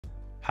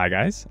Hi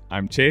guys,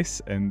 I'm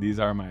Chase, and these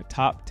are my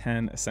top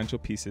 10 essential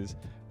pieces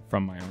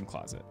from my own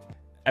closet.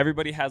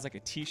 Everybody has like a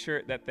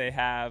t-shirt that they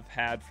have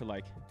had for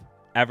like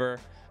ever.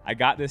 I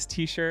got this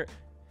t-shirt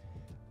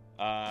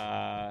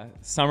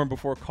summer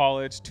before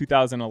college,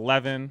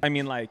 2011. I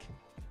mean like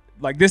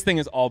this thing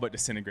is all but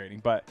disintegrating,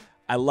 but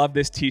I love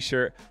this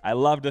t-shirt. I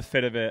love the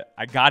fit of it.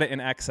 I got it in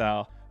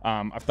XL.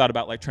 I've thought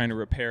about like trying to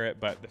repair it,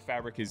 but the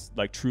fabric is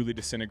like truly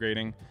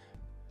disintegrating.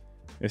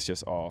 It's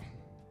just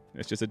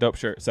a dope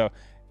shirt. So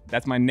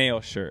that's my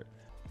nail shirt.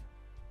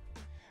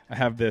 I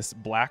have this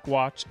Black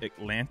Watch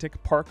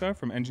Atlantic parka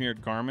from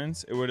Engineered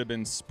Garments. It would have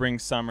been spring,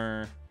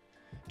 summer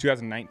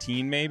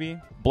 2019 maybe.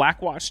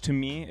 Black Watch to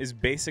me is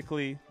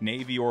basically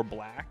navy or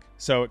black,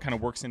 so it kind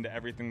of works into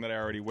everything that I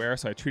already wear,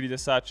 so I treat it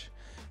as such.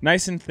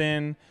 Nice and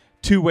thin,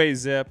 two-way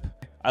zip.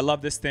 I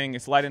love this thing.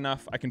 It's light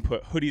enough. I can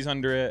put hoodies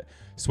under it,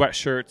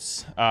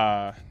 sweatshirts,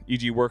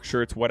 EG work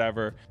shirts,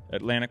 whatever.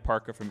 Atlantic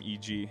parka from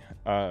EG.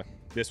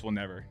 This will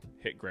never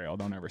hit grail.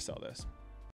 Don't ever sell this.